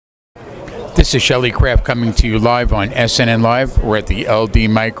This is Shelley Craft coming to you live on SNNLive. We're at the LD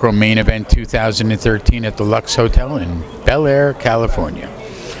Micro Main Event 2013 at the Lux Hotel in Bel Air, California.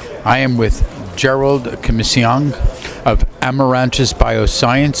 I am with Gerald Commissiong of Amarantus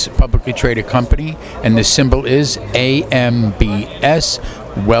BioScience, publicly traded company, and the symbol is AMBS.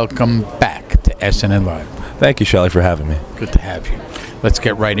 Welcome back to SNNLive. Thank you, Shelley, for having me. Good to have you. Let's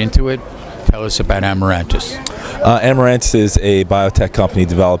get right into it. Tell us about Amarantus. Amarantus is a biotech company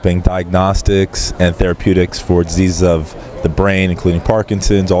developing diagnostics and therapeutics for diseases of the brain, including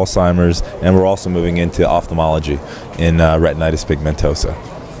Parkinson's, Alzheimer's, and we're also moving into ophthalmology in retinitis pigmentosa.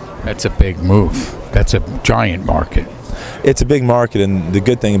 That's a big move. That's a giant market. It's a big market, and the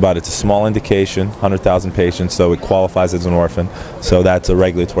good thing about it's a small indication, 100,000 patients, so it qualifies as an orphan. So that's a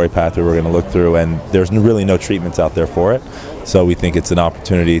regulatory pathway we're going to look through, and there's really no treatments out there for it. So we think it's an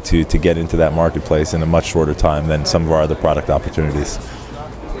opportunity to get into that marketplace in a much shorter time than some of our other product opportunities.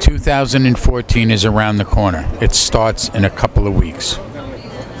 2014 is around the corner. It starts in a couple of weeks.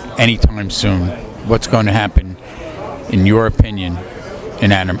 Anytime soon. What's going to happen, in your opinion,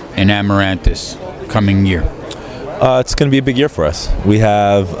 in Amarantus coming year? It's going to be a big year for us. We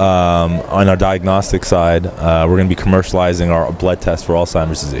have, on our diagnostic side, we're going to be commercializing our blood test for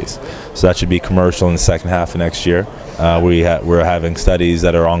Alzheimer's disease. So that should be commercial in the second half of next year. We're having studies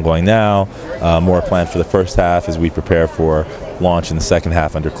that are ongoing now, more planned for the first half as we prepare for launch in the second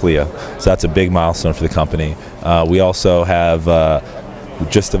half under CLIA. So that's a big milestone for the company. We also have we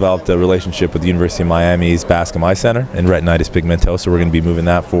just developed a relationship with the University of Miami's Bascom Eye Center in retinitis pigmentosa. We're going to be moving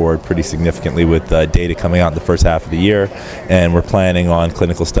that forward pretty significantly with data coming out in the first half of the year, and we're planning on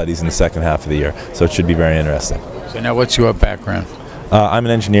clinical studies in the second half of the year. So it should be very interesting. So now what's your background? I'm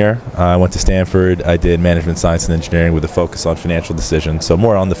an engineer. I went to Stanford. I did management science and engineering with a focus on financial decisions, so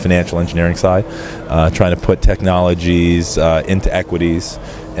more on the financial engineering side, trying to put technologies into equities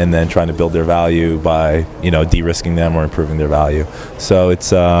and then trying to build their value by, de-risking them or improving their value. So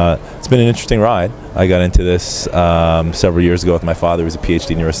it's been an interesting ride. I got into this several years ago with my father, who was a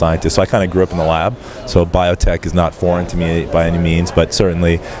PhD neuroscientist, so I kind of grew up in the lab. So biotech is not foreign to me by any means, but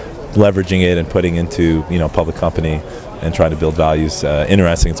certainly leveraging it and putting into public company and trying to build values.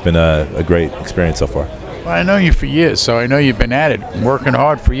 Interesting. It's been a great experience so far. Well, I know you for years, so I know you've been at it, working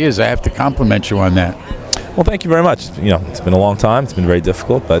hard for years. I have to compliment you on that. Well, thank you very much. It's been a long time. It's been very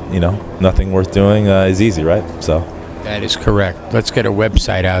difficult, but nothing worth doing is easy, right? So that is correct. Let's get a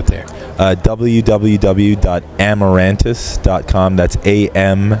website out there. www.amarantus.com. That's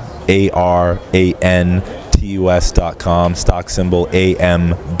AMARANTUS.com. Stock symbol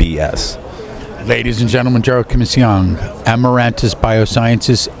AMBS. Ladies and gentlemen, Gerald Commissiong, Amarantus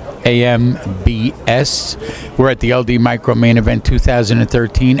BioSciences, AMBS. We're at the LD Micro Main Event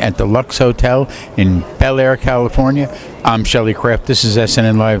 2013 at the Lux Hotel in Bel Air, California. I'm Shelley Craft. This is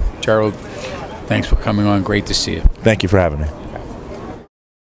SNNLive. Gerald, thanks for coming on. Great to see you. Thank you for having me.